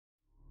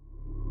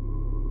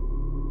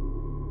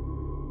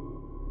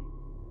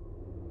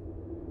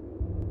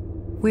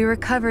We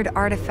recovered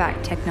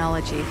artifact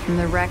technology from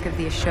the wreck of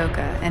the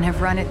Ashoka and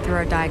have run it through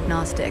our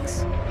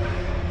diagnostics.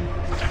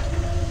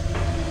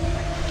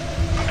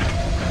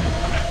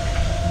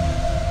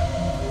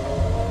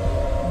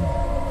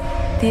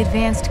 The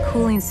advanced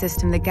cooling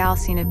system the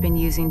Gaalsien have been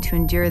using to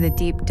endure the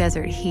deep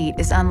desert heat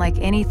is unlike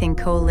anything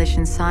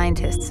Coalition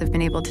scientists have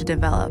been able to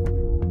develop.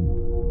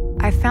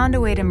 I found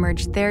a way to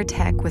merge their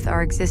tech with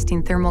our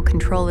existing thermal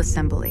control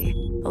assembly,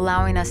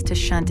 allowing us to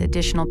shunt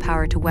additional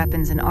power to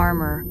weapons and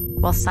armor,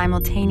 while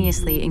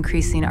simultaneously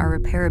increasing our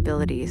repair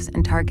abilities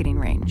and targeting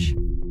range.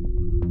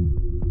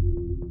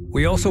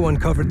 We also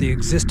uncovered the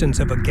existence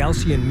of a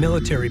Gaalsien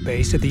military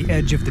base at the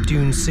edge of the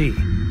Dune Sea.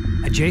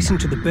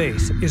 Adjacent to the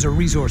base is a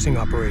resourcing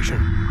operation.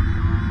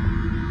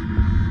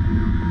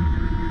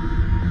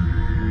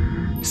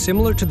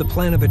 Similar to the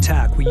plan of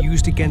attack we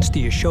used against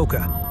the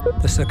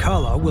Ashoka, the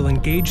Sakala will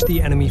engage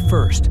the enemy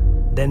first,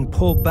 then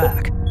pull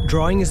back,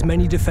 drawing as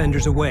many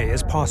defenders away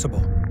as possible.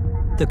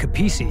 The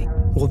Kapisi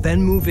will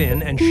then move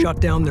in and shut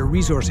down their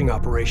resourcing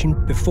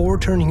operation before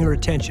turning her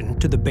attention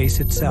to the base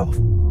itself.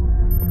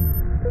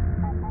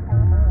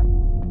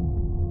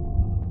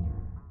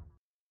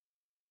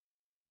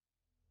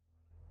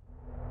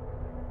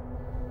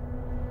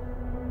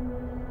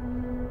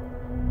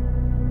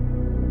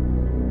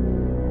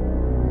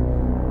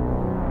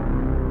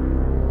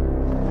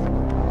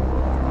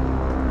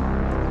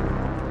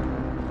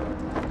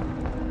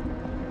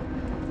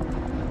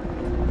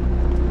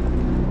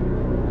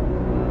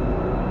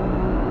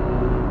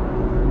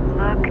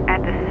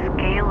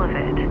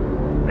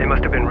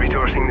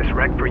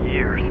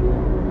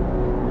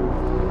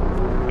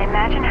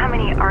 Imagine how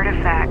many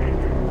artifacts,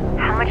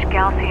 how much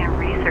Gaalsien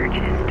research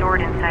is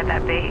stored inside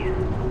that base.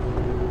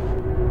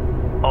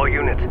 All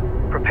units,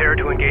 prepare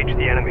to engage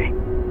the enemy.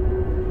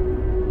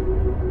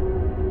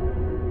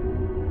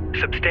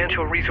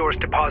 Substantial resource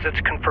deposits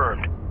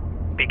confirmed.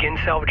 Begin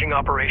salvaging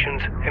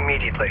operations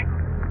immediately.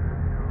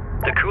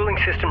 The cooling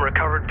system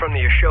recovered from the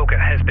Ashoka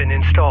has been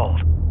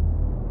installed.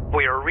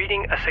 We are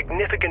reading a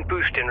significant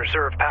boost in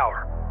reserve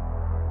power.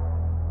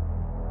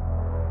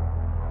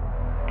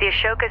 The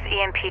Ashoka's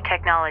EMP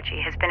technology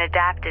has been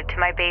adapted to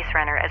my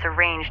Baserunner as a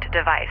ranged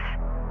device.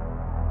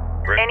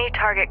 Any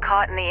target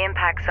caught in the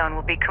impact zone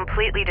will be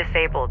completely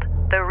disabled,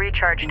 though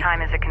recharge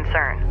time is a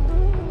concern.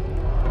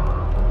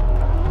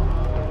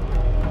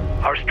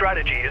 Our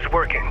strategy is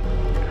working.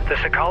 The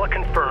Sakala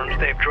confirms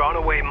they've drawn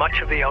away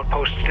much of the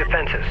outpost's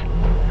defenses.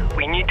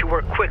 We need to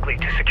work quickly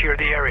to secure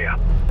the area.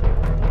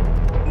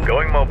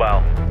 Going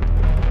mobile.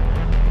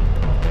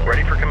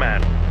 Ready for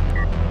command.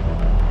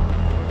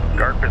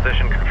 Guard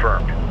position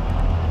confirmed.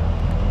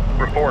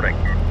 Reporting.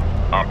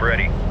 Op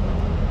ready.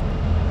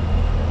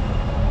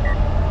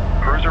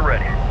 Cruiser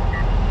ready.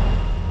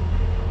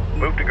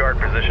 Move to guard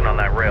position on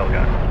that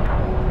railgun.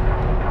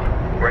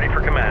 Ready for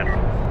command.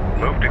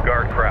 Move to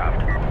guard craft.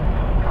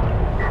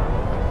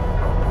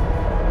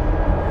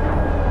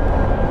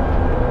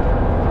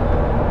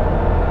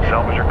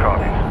 Salvage your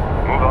copies.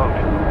 Move out.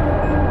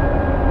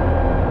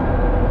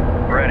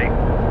 Ready.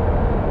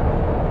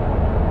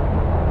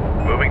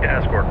 Moving to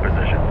escort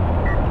position.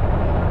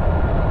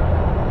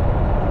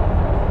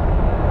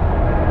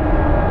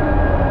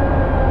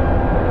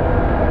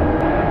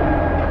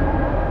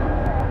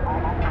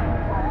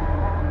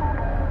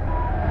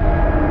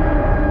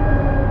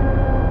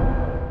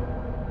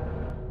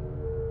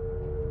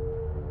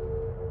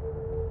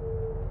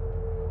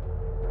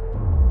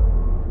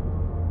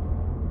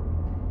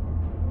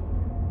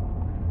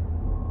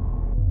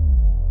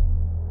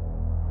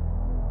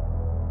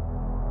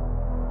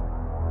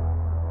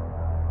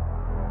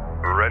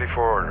 Ready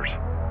for orders.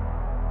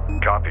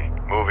 Copy.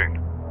 Moving.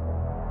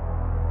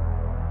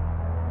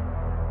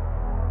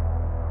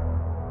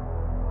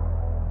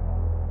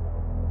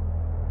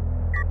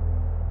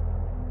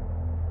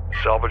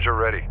 Salvager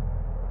ready.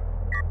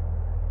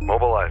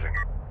 Mobilizing.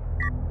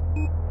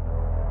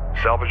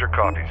 Salvager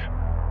copies.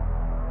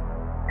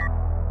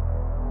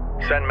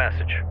 Send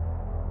message.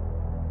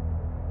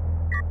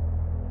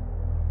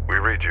 We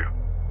read you.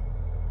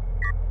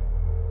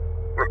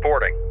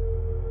 Reporting.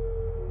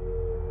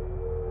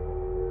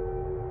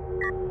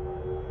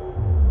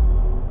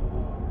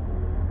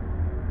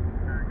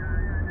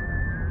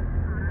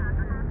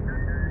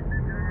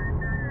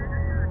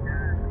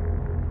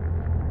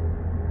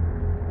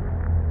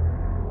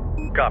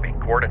 Copy.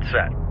 Coordinates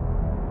set.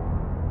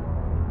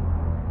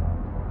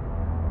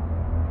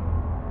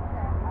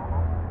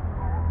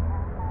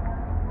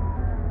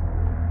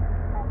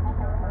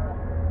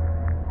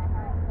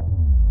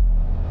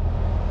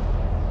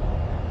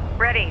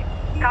 Ready.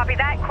 Copy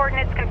that.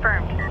 Coordinates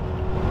confirmed.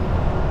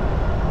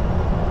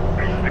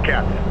 This is the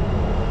captain.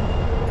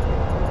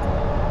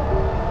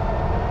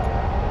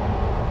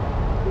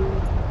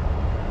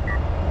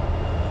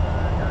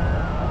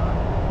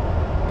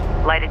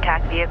 Light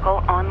attack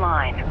vehicle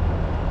online.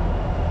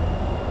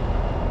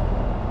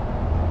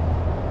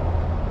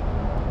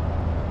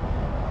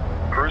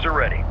 Cruiser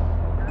ready.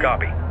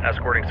 Copy.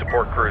 Escorting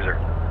support cruiser.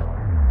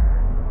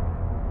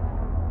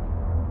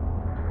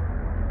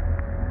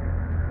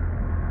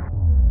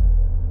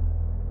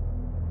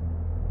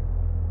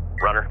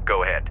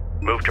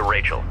 Move to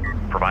Rachel.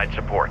 Provide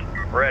support.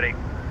 Ready.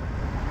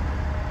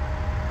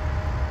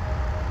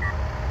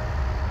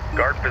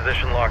 Guard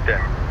position locked in.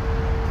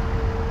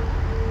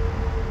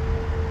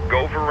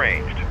 Go for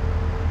ranged.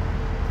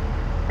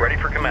 Ready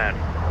for command.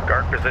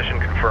 Guard position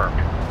confirmed.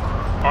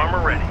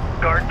 Armor ready.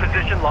 Guard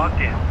position locked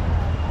in.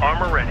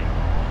 Armor ready.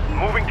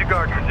 Moving to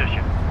guard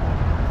position.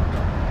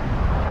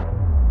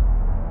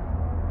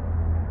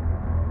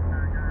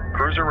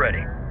 Cruiser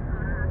ready.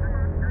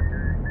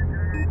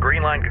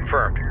 Green line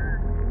confirmed.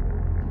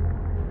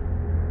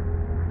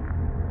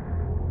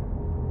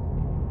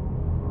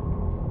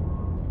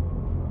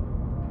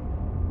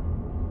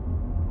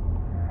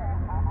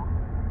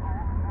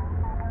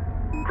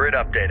 Grid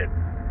updated.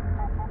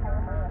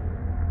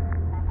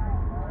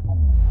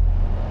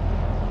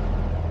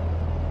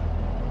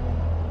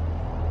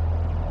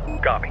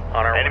 Copy.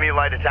 On our Enemy way.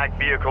 light attack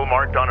vehicle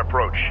marked on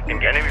approach.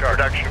 Engage Enemy guard.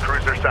 production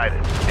cruiser sighted.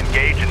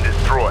 Engage and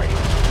destroy.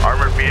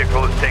 Armored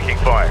vehicle is taking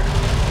fire.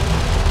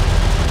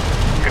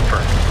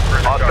 Confirmed.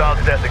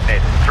 Hostiles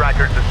designated.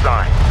 Trackers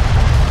assigned.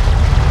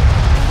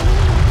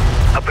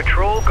 A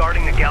patrol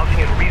guarding the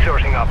Gaalsien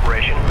resourcing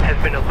operation has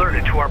been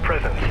alerted to our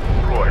presence.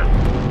 Royal.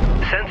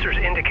 Sensors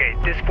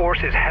indicate this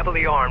force is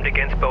heavily armed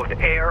against both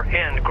air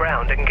and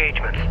ground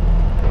engagements.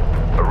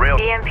 A rail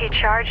EMP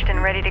charged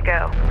and ready to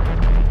go.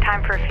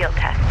 Time for a field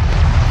test.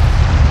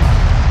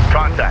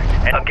 contact.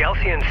 A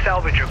Gaalsien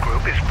salvager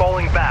group is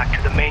falling back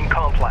to the main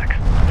complex.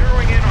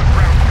 Zeroing in on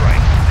ground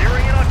strike.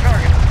 Zeroing in on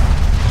target.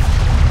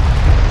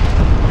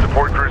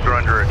 Support crews are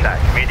under attack.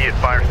 Immediate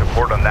fire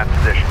support on that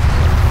position.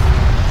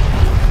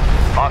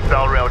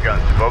 Hostile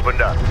railguns have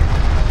opened up.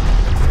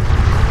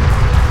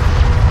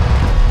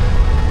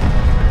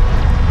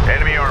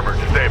 Enemy armor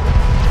disabled.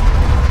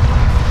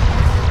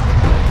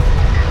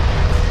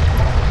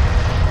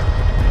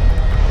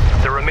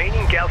 The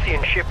remaining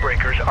Gaalsien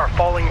shipbreakers are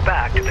falling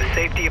back to the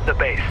safety of the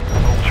base.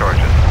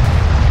 Charges.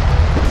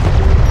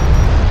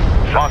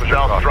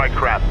 Hostile strike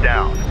craft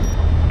down.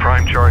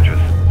 Prime charges.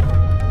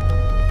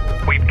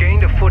 We've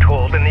gained a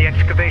foothold in the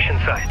excavation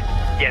site,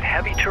 yet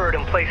heavy turret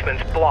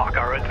emplacements block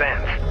our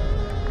advance.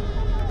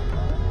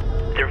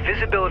 Their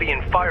visibility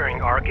and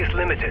firing arc is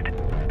limited.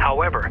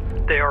 However,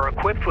 they are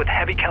equipped with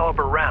heavy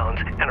caliber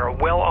rounds and are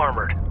well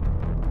armored.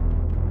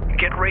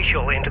 Get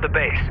Rachel into the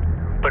base,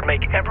 but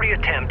make every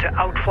attempt to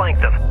outflank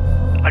them.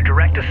 A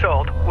direct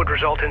assault would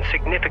result in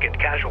significant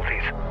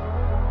casualties.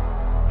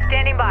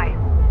 Standing by.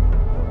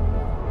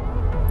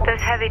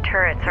 Those heavy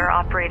turrets are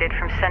operated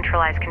from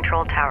centralized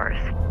control towers.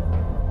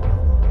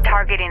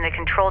 Targeting the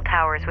control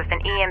towers with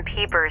an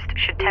EMP burst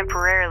should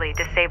temporarily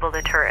disable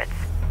the turrets.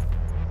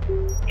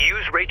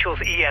 Use Rachel's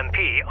EMP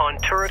on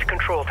turret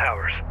control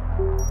towers.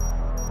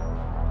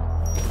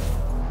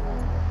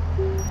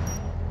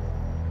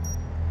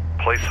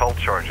 Place hull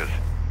charges.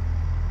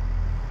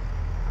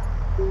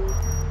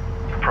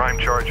 Prime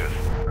charges.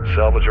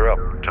 Salvager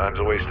up. Time's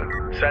a wasting.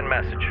 Send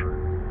message.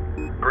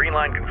 Green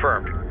line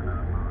confirmed.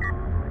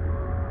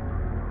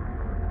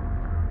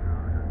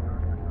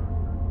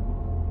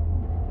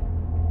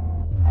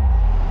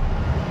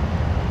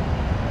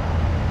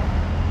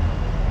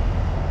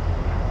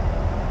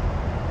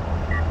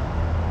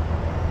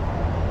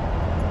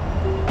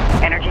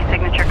 Energy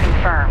signature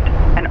confirmed.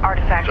 An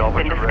artifact has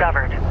been Salvager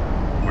discovered.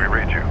 We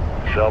read you.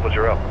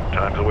 Salvager up.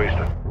 Time's a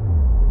wasting.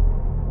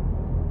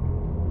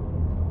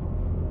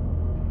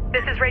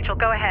 This is Rachel,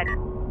 go ahead.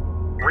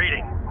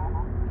 Reading.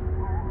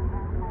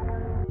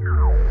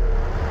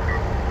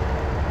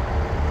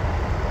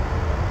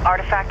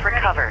 Artifact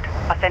recovered.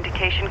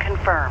 Authentication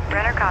confirmed.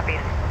 Brenner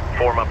copies.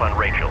 Form up on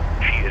Rachel.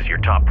 She is your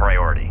top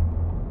priority.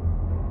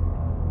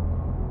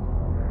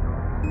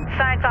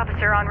 Science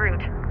officer en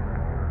route.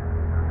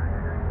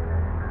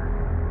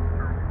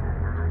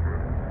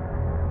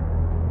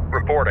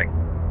 Reporting.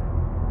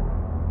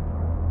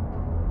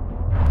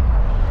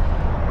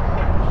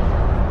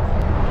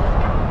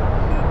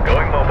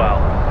 Going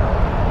mobile.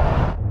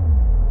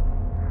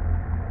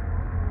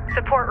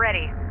 Support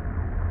ready.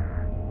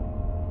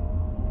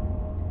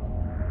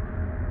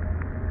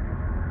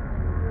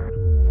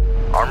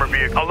 Armor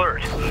vehicle.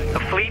 Alert. The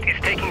fleet is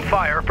taking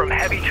fire from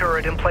heavy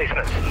turret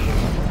emplacements.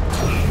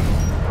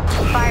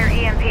 Fire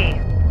EMP.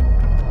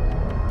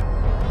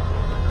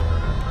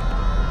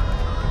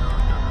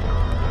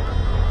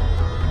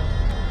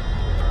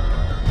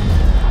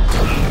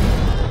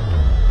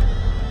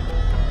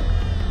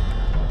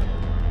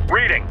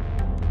 Reading.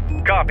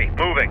 Copy.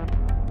 Moving.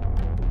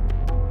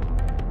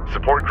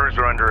 Support crews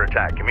are under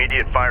attack.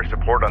 Immediate fire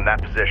support on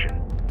that position.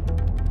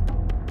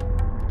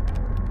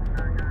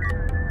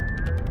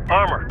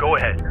 Armor, go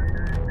ahead.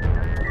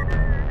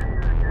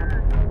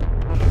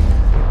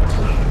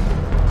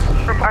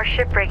 Our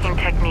shipbreaking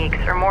techniques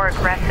are more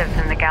aggressive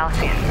than the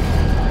Gaalsien.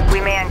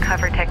 We may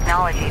uncover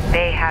technology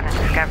they haven't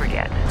discovered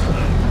yet.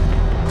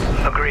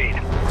 Agreed.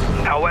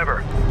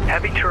 However,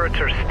 heavy turrets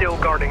are still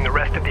guarding the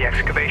rest of the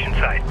excavation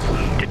site.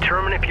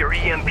 Determine if your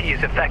EMP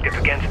is effective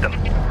against them.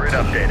 Grid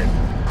updated.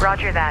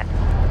 Roger that.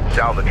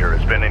 Salvager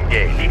has been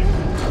engaged.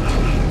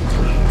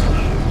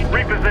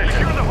 Reposition.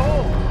 Secure the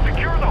hole.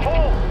 Secure the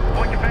hole.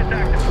 Point defense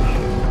active.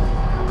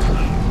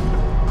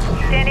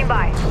 Standing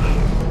by.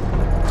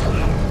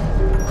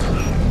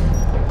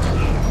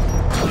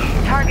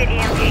 Target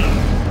EMP.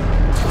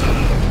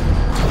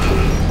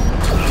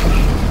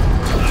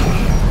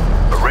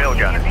 The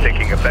railgun is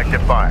taking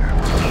effective fire.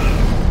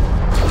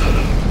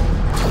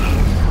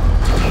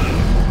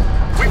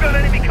 We've got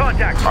enemy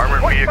contact.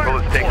 Armored vehicle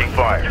is taking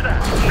fire. Roger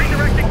that.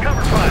 Redirecting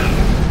cover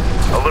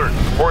fire. Alert,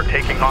 support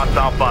taking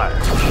hostile fire.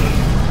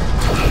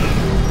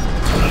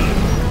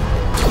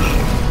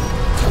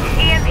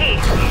 EMP.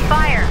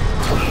 Fire.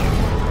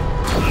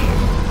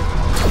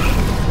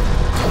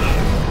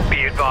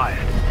 Be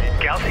advised.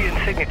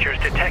 Gaalsien signatures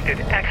detected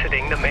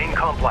exiting the main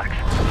complex.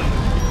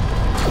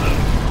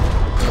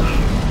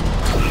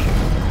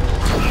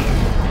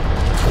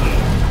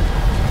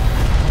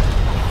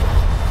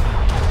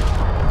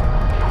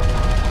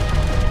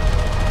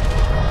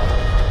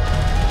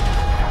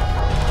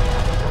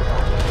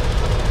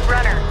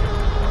 Runner.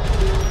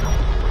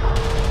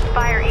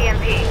 Fire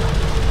EMP.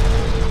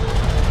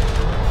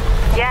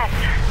 Yes,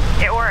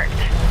 it worked.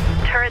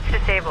 Turrets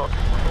disabled.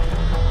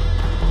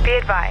 Be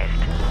advised.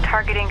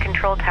 Targeting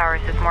control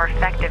towers is more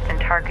effective than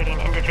targeting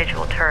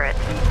individual turrets.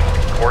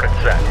 Coordinates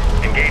set.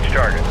 Engage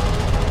target.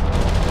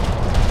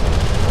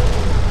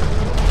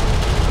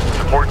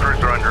 Support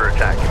crews are under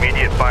attack.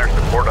 Immediate fire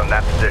support on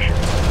that position.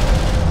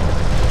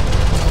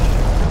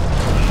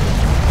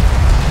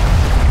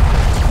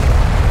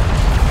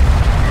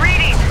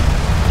 Reading.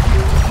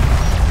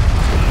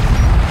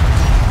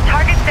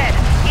 Target set.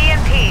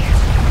 EMP.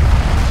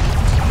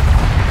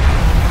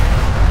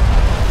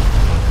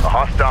 A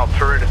hostile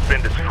turret has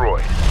been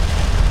destroyed.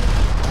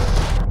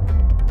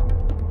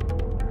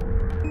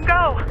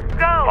 Go!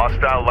 Go!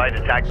 Hostile light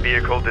attack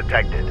vehicle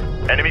detected.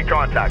 Enemy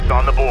contacts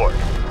on the board.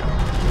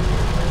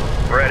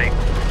 Ready.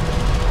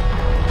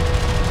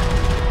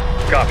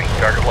 Copy.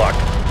 Target locked.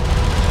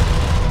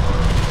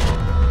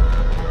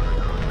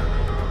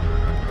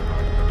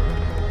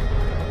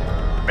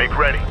 Make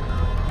ready.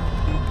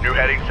 New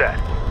heading set.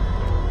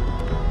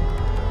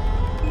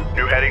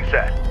 New heading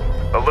set.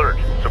 Alert.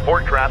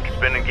 Support craft has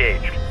been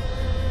engaged.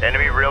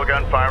 Enemy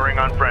railgun firing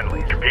on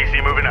friendlies.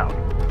 Kapisi moving out.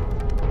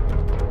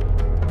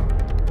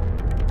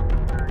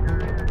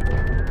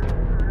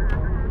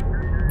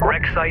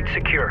 Wreck site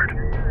secured.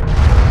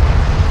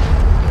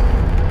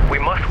 We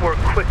must work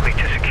quickly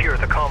to secure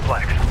the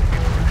complex.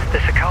 The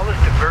Sakala's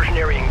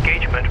diversionary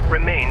engagement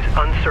remains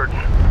uncertain.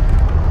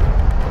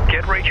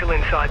 Get Rachel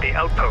inside the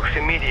outpost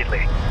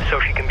immediately, so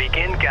she can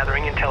begin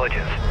gathering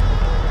intelligence.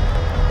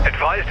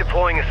 Advise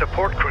deploying a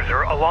support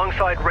cruiser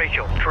alongside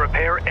Rachel to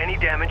repair any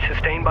damage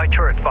sustained by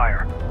turret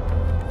fire.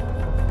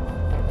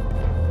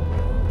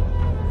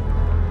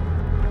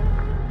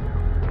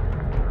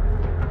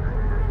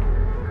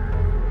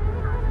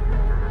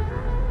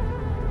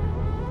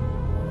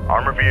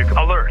 Armor vehicle.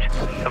 Alert!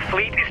 The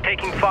fleet is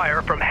taking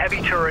fire from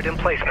heavy turret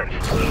emplacements.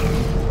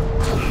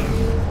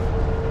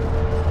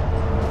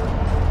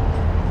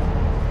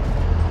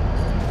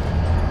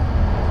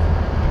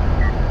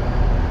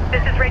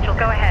 This is Rachel.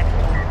 Go ahead.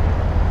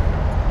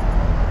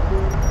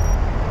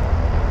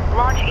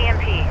 Launch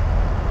EMP.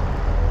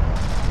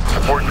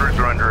 Support crews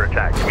are under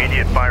attack.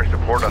 Immediate fire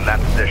support on that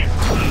position.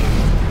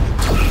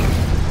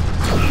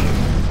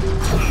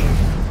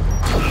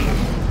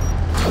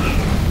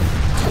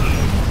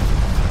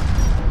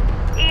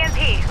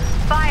 EMP.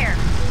 Fire.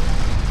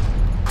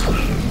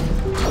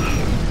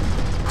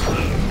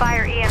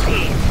 Fire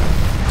EMP.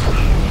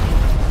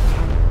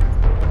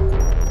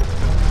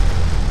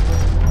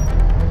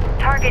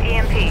 Target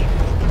EMP.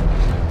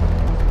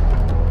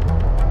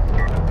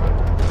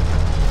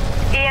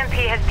 EMP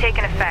has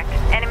taken effect.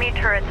 Enemy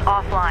turrets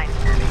offline.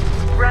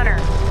 Runner.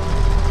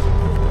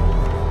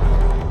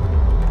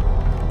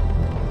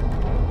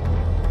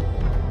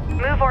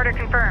 Move order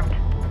confirmed.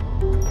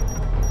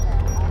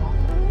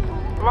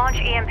 Launch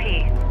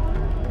EMP.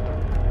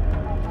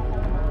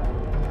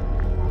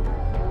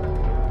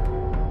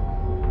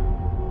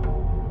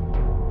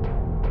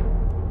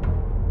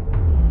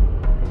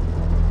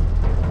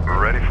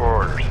 Ready for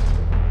orders.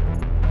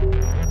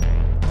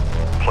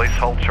 Place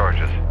hull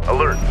charges.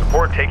 Alert.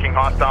 Support taking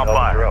hostile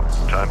fire. Up.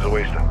 Time's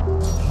a-wasting.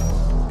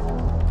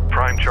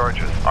 Prime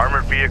charges.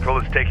 Armored vehicle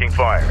is taking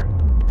fire.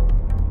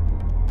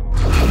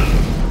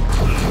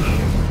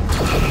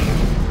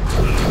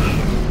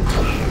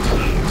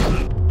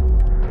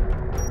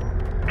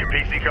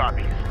 Kapisi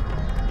copies.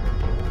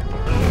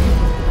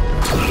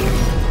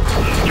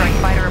 Strike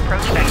fighter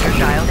approach vector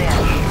dialed in.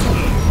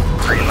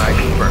 Green light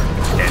confirmed.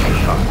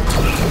 Engines hot.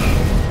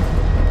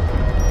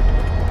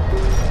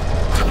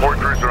 Support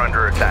crews are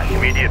under attack.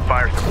 Immediate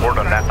fire support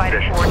on that Fighter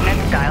position.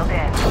 coordinates dialed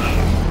in.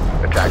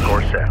 Attack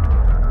course set.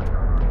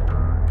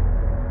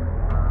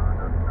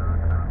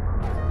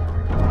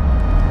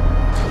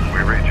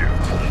 We read you.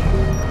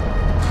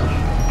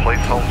 Place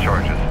hull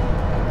charges.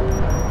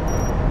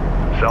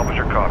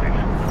 Salvager copies.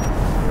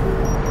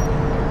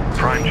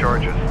 Prime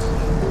charges.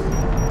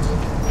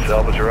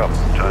 Salvager up.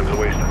 Time's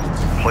a-wasting.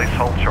 Place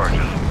hull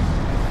charges.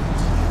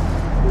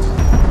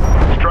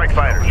 Strike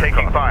fighter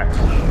taking fire.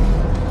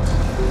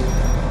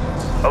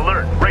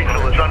 Alert.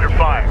 Rachel is under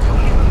fire.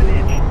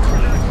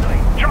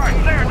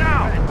 Charge there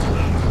now!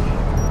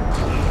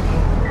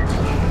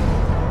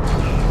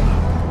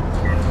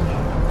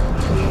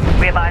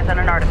 We have eyes on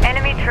an artifact.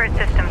 Enemy turret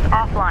systems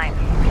offline.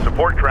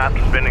 Support craft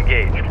has been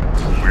engaged.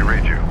 We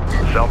read you.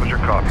 Salvage your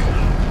copies.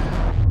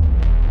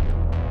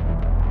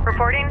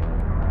 Reporting.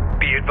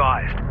 Be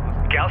advised.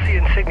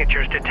 Gaalsien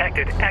signatures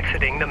detected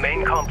exiting the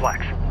main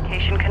complex.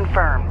 Location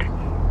confirmed.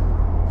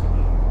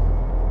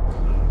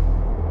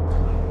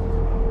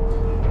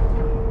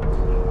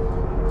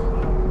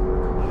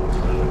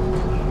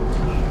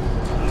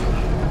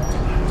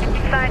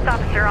 Science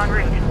officer en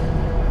route.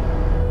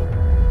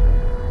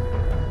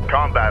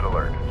 Combat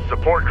alert.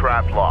 Support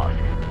craft lost.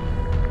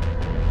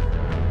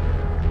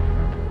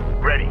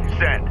 Ready,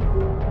 send.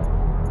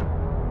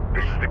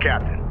 This is the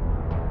captain.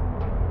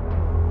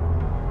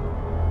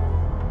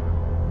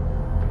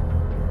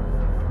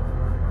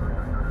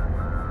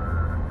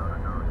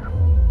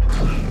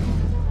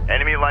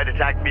 Enemy light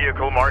attack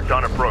vehicle marked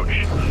on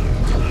approach.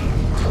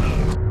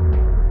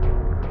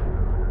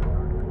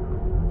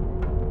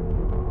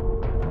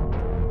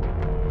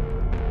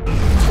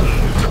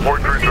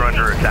 Support crews are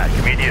under attack.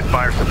 Immediate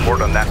fire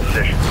support on that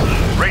position.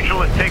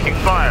 Rachel is taking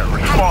fire.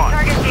 Respond.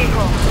 Target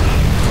vehicle.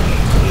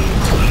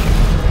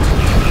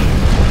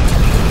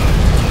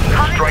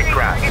 Strike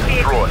craft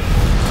destroyed.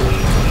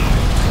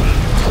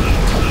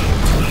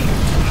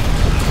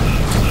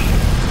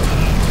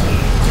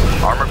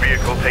 Armor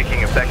vehicle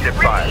taking effective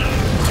fire.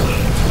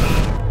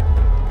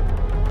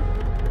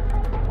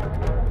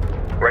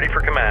 Ready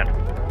for command.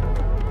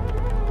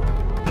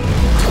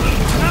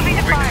 Moving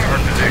to fire. Our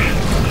position.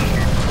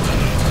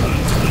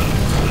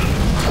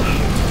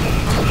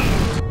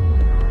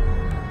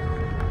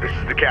 This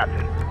is the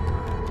captain.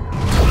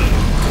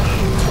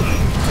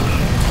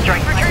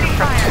 Strike returning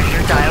fire.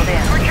 Vector dialed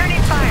in.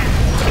 Returning fire.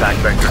 Attack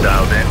vector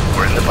dialed in.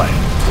 We're in the fight.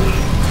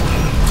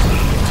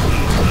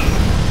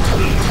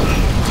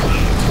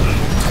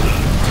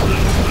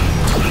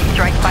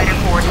 Strike fighter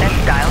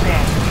coordinates dialed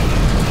in.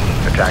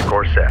 Attack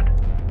course set.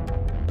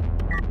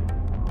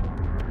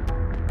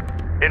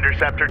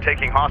 Interceptor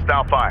taking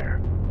hostile fire.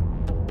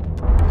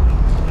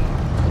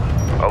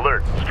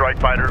 Alert. Strike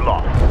fighter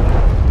lost.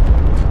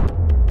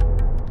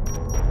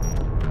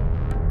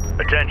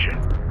 Attention.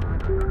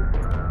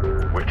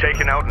 We've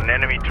taken out an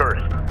enemy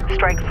turret.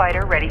 Strike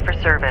fighter ready for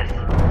service.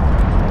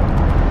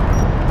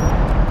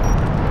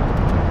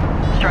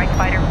 Strike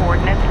fighter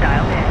coordinates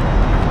dialed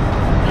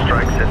in.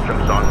 Strike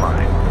systems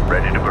online.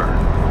 Ready to burn.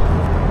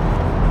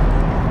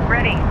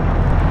 Ready.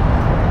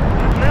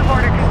 Move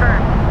order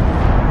confirmed.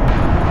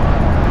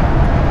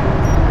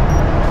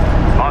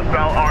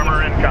 Hostile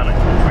armor incoming.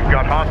 We've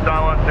got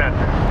hostile on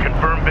sensor.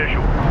 Confirm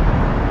visual.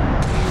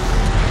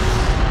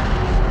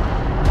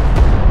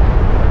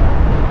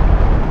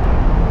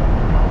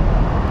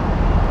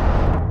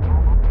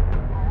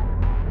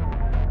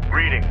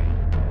 Reading.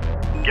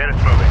 Get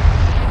us moving.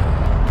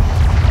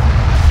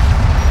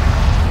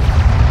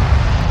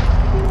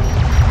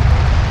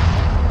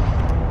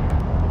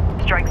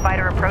 Strike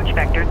fighter approach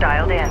vector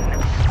dialed in.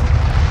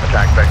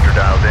 Attack vector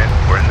dialed in.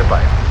 We're in the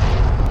fight.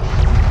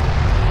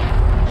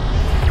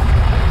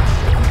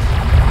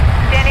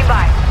 Standing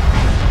by.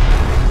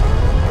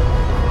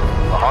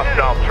 A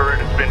hostile turret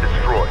has been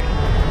destroyed.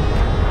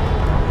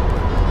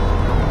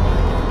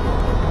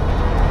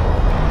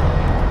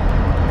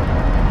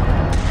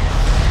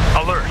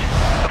 Alert.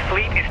 The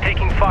fleet is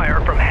taking fire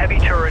from heavy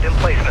turret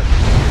emplacements.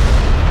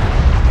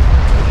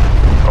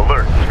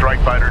 Alert.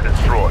 Strike fighter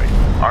destroyed.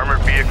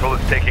 Armored vehicle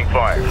is taking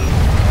fire.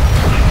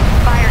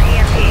 Fire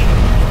EMP.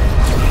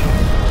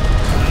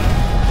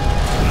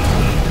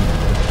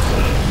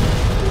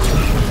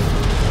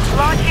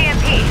 Launch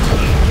EMP.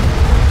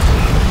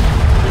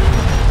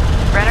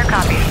 Runner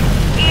copies.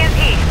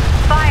 EMP.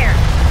 Fire.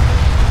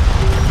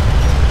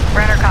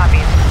 Runner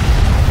copies.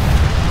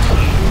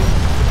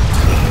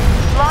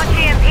 Launch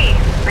EMP.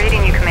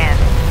 Reading you, command.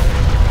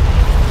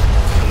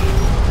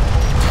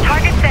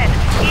 Target set.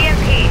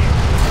 EMP.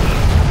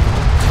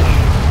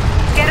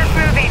 Get us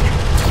moving.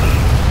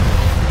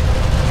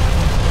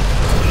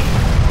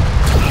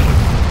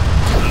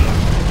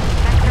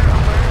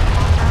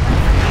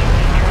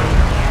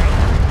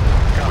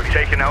 We've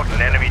taken out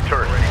an enemy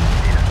turret.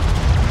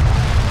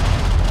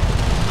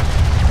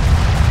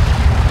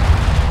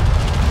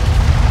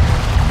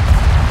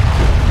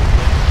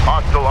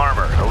 Hostile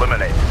armor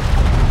eliminated.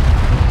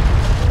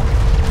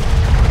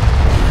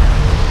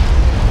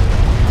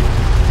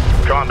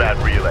 Combat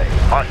relay.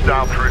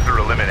 Hostile cruiser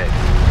eliminated.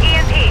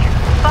 EMP.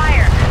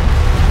 Fire.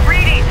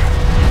 Reading.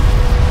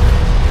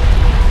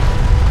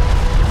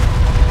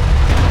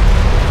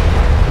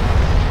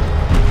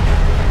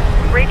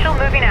 Rachel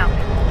moving out.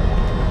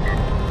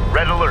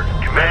 Red alert.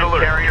 Command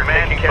alert.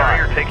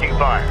 Carrier taking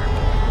fire.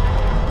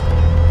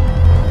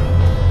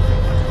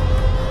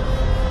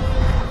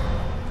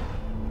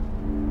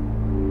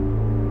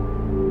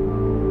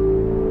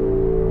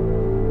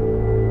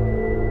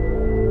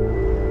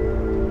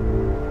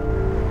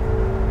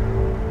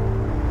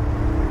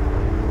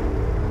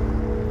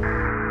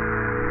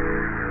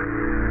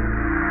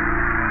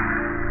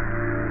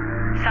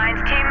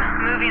 Science team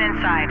moving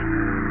inside.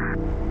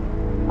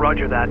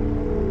 Roger that.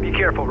 Be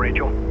careful,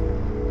 Rachel.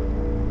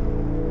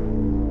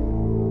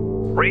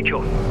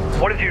 Rachel,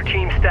 what is your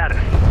team's status?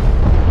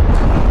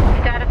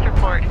 Status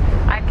report.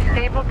 I've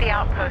disabled the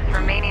outpost's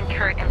remaining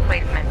turret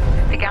emplacement.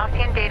 The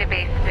Gaalsien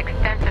database is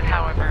extensive,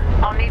 however.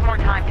 I'll need more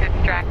time to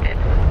extract it.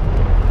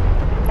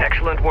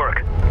 Excellent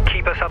work.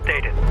 Keep us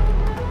updated.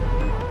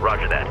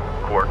 Roger that.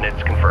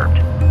 Coordinates confirmed.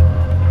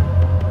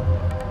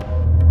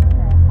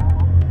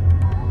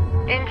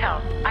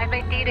 Intel. I've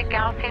ID'd a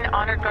Gaalsien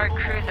Honor Guard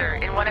cruiser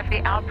in one of the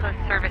outpost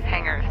service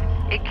hangars.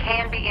 It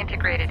can be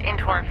integrated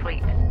into our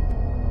fleet.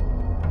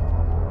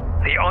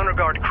 The Honor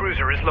Guard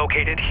cruiser is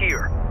located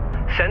here.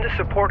 Send a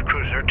support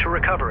cruiser to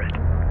recover it.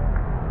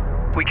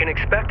 We can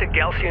expect a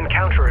Gaalsien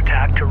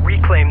counterattack to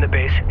reclaim the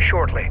base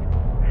shortly.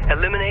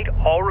 Eliminate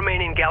all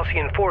remaining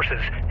Gaalsien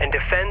forces and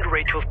defend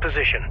Rachel's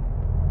position.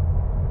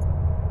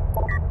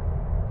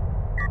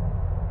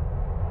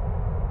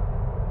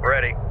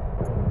 Ready.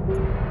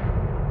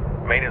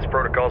 Maintenance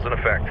protocols in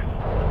effect.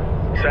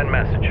 Send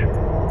message.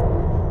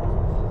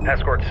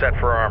 Escort set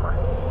for armor.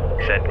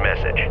 Send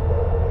message.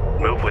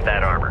 Move with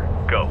that armor.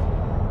 Go.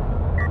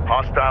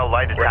 Hostile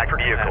light attack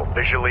vehicle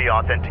visually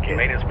authenticated.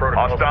 Maintenance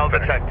protocols. Hostile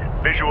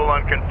detected. Visual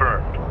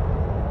unconfirmed.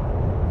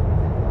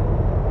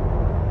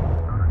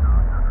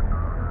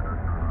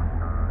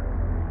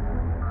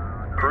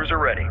 Cruiser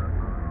ready.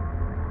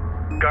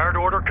 Guard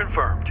order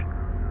confirmed.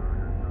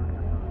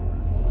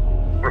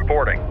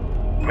 Reporting.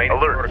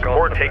 Maintenance Alert. protocols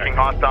Support in effect. taking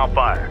hostile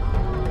fire.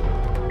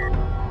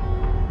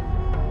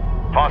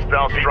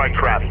 Hostile strike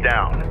craft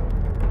down.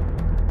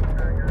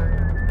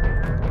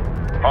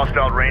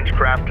 Hostile range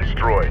craft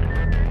destroyed.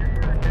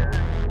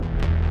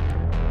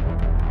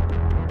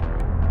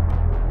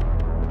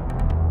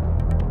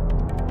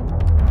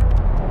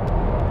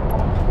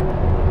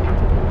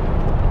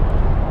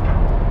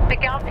 The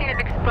Gaalsien have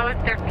exposed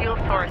their fuel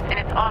source and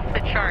it's off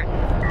the charts.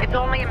 It's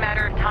only a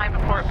matter of time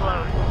before it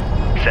blows.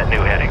 Set new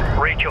heading.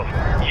 Rachel,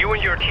 you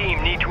and your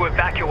team need to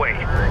evacuate.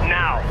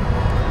 Now.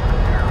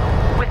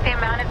 With the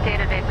amount of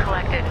data they've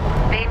collected,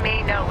 they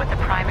may know what the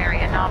primary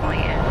anomaly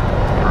is.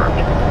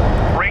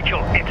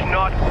 Rachel, it's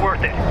not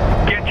worth it.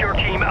 Get your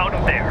team out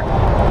of there.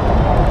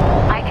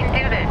 I can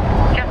do this.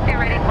 Just be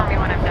ready for me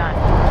when I'm done.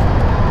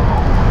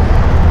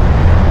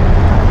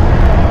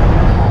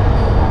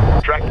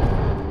 Track.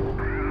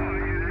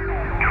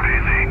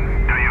 Kapisi,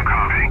 do you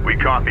copy? We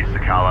copy,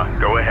 Sakala.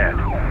 Go ahead.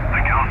 The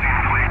Gaalsien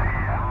fleet.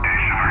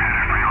 Station are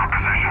headed for your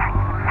position.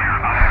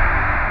 We're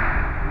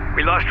up.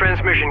 We lost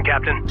transmission,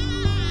 Captain.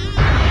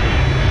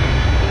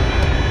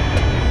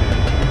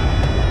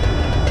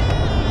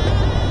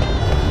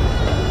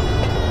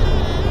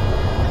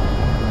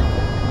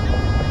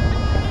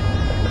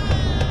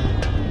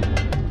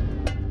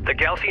 The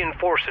Gaalsien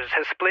forces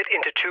have split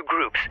into two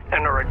groups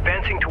and are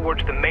advancing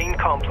towards the main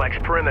complex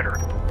perimeter.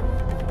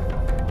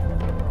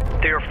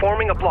 They are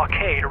forming a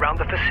blockade around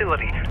the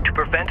facility to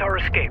prevent our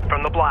escape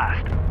from the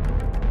blast.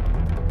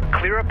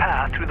 Clear a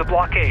path through the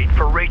blockade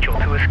for Rachel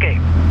to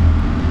escape.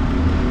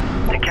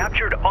 The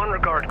captured Honor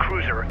Guard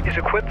cruiser is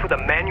equipped with a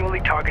manually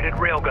targeted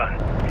railgun.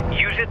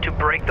 Use it to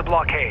break the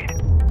blockade.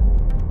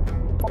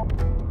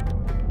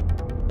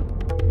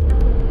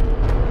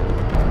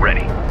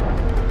 Ready.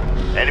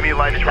 Enemy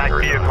light attack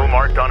vehicle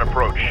marked on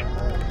approach.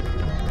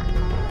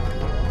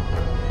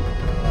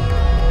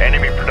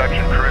 Enemy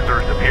production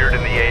cruisers appeared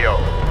in the AO.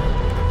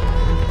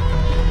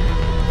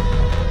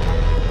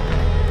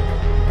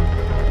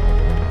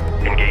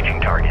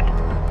 Engaging target.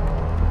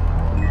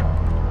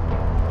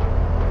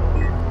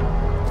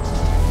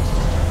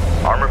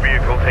 Armor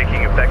vehicle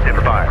taking effective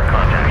fire.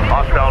 Contact.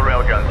 Hostile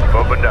railguns have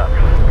opened up.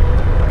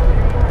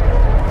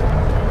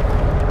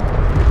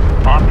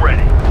 Op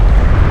ready.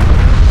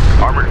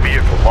 Armored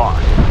vehicle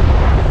lost.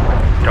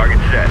 Target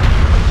set.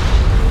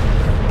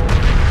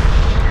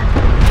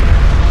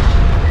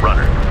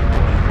 Runner.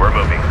 We're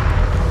moving.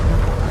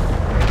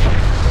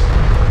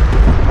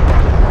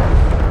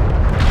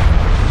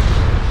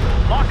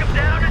 Lock him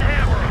down and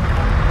hammer him.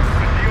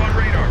 I see you on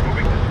radar.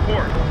 Moving to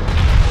support.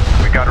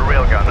 We got a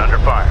railgun under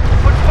fire.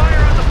 Put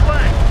fire on the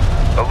flank.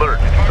 Alert.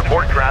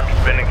 Support craft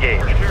has been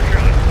engaged.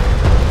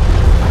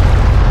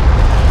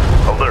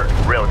 Alert.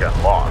 Railgun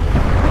lost.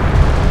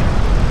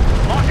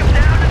 Lock him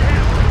down and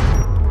hammer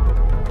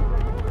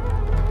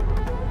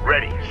him.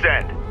 Ready.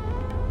 Send.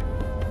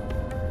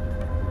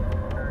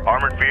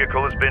 Armored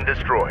vehicle has been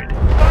destroyed.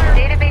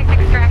 Database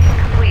extraction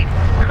complete.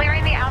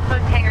 Clearing the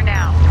outpost hangar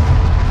now.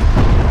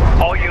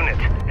 All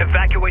units,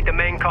 evacuate the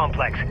main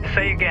complex.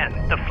 Say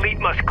again, the fleet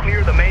must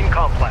clear the main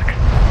complex.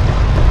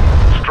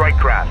 Strike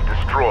craft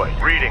destroyed.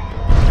 Reading.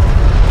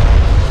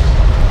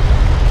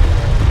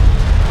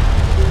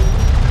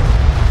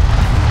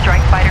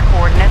 Strike fighter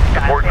coordinates.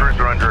 Support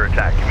cruiser under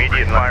attack.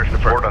 Immediate fire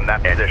support on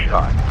that position.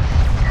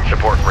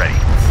 Support ready.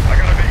 I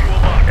got a visual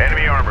lock.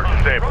 Enemy armor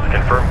disabled.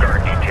 Confirm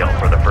guard detail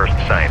for the first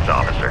science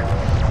officer.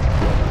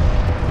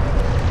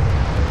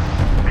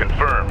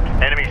 Confirmed.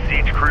 Enemy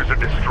siege cruiser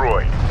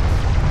destroyed.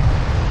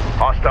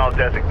 Hostile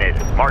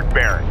designated. Mark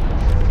bearing.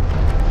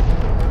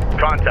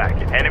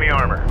 Contact. Enemy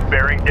armor.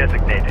 Bearing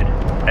designated.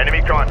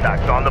 Enemy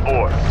contacts on the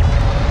board.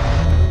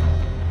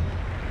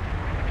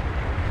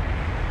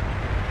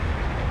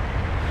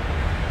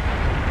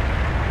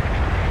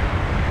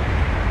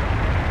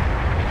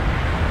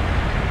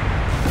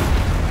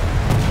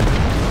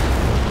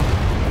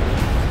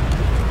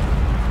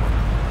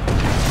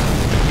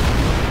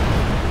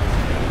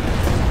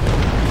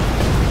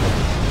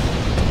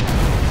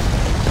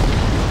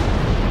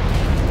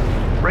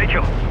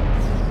 Rachel?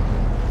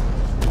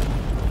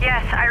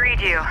 Yes, I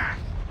read you.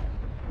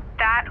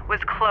 That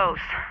was close.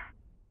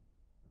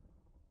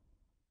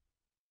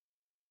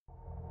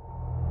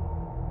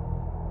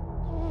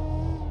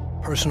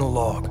 Personal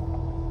log.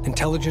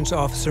 Intelligence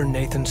Officer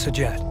Nathan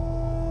Sajet.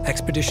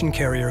 Expedition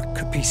Carrier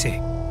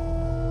Kapisi.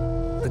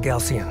 The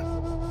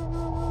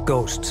Gaalsien.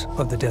 Ghosts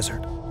of the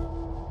desert.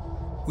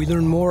 We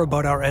learn more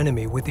about our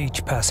enemy with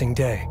each passing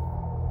day.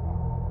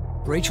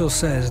 Rachel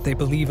says they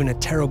believe in a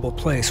terrible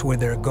place where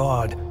their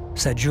god,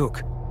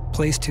 Sajuk,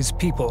 placed his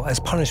people as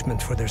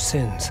punishment for their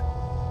sins.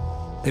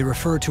 They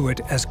refer to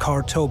it as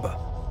Kar Toba,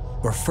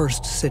 or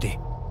First City.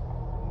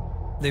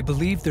 They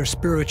believe their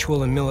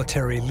spiritual and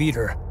military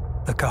leader,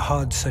 the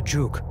Kahad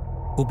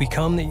Sajuk, will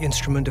become the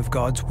instrument of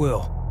God's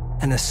will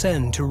and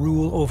ascend to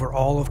rule over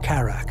all of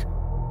Kharak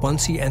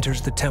once he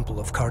enters the temple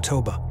of Kar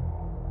Toba.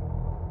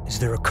 Is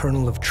there a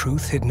kernel of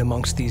truth hidden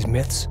amongst these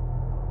myths?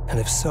 And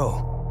if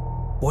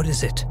so, what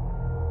is it?